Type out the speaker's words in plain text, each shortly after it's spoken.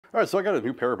All right, so I got a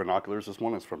new pair of binoculars. This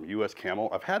one is from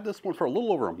USCAMEL. I've had this one for a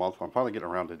little over a month. I'm finally getting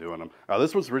around to doing them.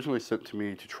 This was originally sent to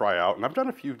me to try out, and I've done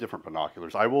a few different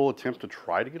binoculars. I will attempt to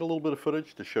try to get a little bit of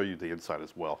footage to show you the inside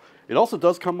as well. It also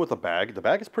does come with a bag. The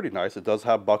bag is pretty nice. It does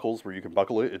have buckles where you can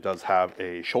buckle it. It does have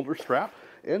a shoulder strap,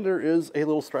 and there is a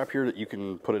little strap here that you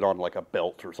can put it on like a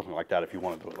belt or something like that if you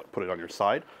wanted to put it on your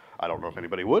side. I don't know if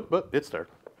anybody would, but it's there.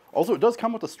 Also, it does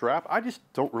come with a strap. I just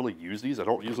don't really use these. I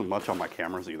don't use them much on my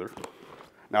cameras either.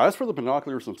 Now, as for the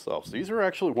binoculars themselves, these are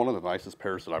actually one of the nicest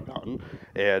pairs that I've gotten.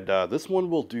 And this one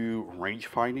will do range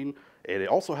finding, and it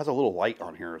also has a little light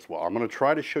on here as well. I'm going to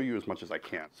try to show you as much as I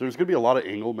can. So there's going to be a lot of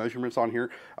angle measurements on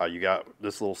here. You got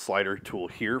this little slider tool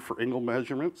here for angle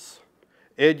measurements.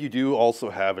 And you do also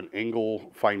have an angle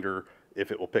finder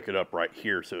if it will pick it up right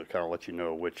here, so it kind of lets you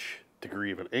know which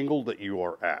degree of an angle that you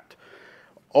are at.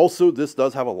 Also, this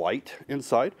does have a light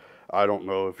inside. I don't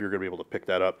know if you're going to be able to pick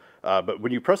that up, but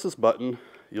when you press this button,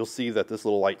 you'll see that this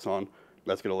little light's on.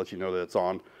 That's going to let you know that it's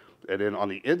on. And then on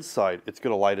the inside, it's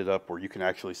going to light it up where you can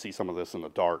actually see some of this in the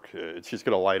dark. It's just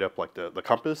going to light up like the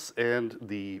compass and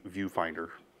the viewfinder.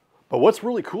 But what's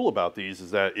really cool about these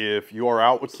is that if you are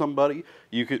out with somebody,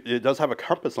 it does have a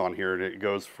compass on here, and it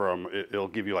goes from, it'll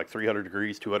give you like 300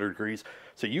 degrees, 200 degrees.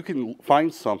 So you can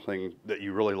find something that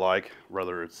you really like,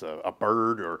 whether it's a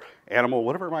bird or animal,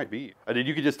 whatever it might be. And then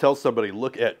you could just tell somebody,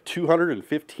 look at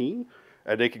 215,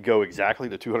 and they could go exactly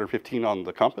to 215 on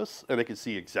the compass, and they can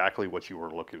see exactly what you were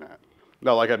looking at.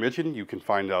 Now, like I mentioned, you can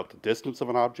find out the distance of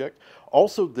an object.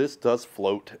 Also, this does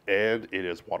float, and it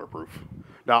is waterproof.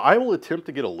 Now, I will attempt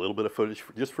to get a little bit of footage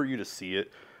just for you to see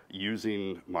it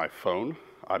using my phone.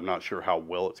 I'm not sure how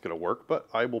well it's going to work, but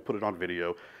I will put it on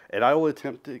video, and I will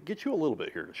attempt to get you a little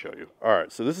bit here to show you. All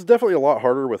right, so this is definitely a lot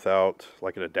harder without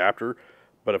like an adapter,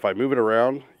 but if I move it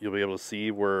around, you'll be able to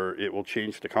see where it will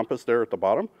change the compass there at the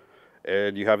bottom.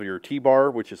 And you have your T-bar,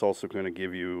 which is also going to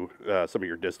give you some of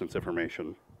your distance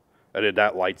information. And then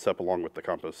that lights up along with the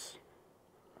compass.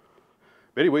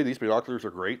 But anyway, these binoculars are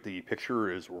great. The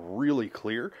picture is really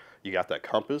clear. You got that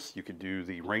compass. You can do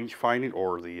the range finding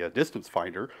or the distance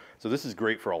finder. So this is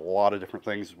great for a lot of different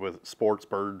things with sports,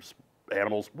 birds,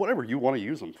 animals, whatever you want to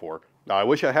use them for. Now, I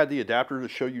wish I had the adapter to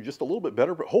show you just a little bit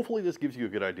better, but hopefully this gives you a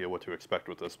good idea what to expect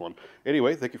with this one.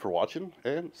 Anyway, thank you for watching,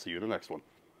 and see you in the next one.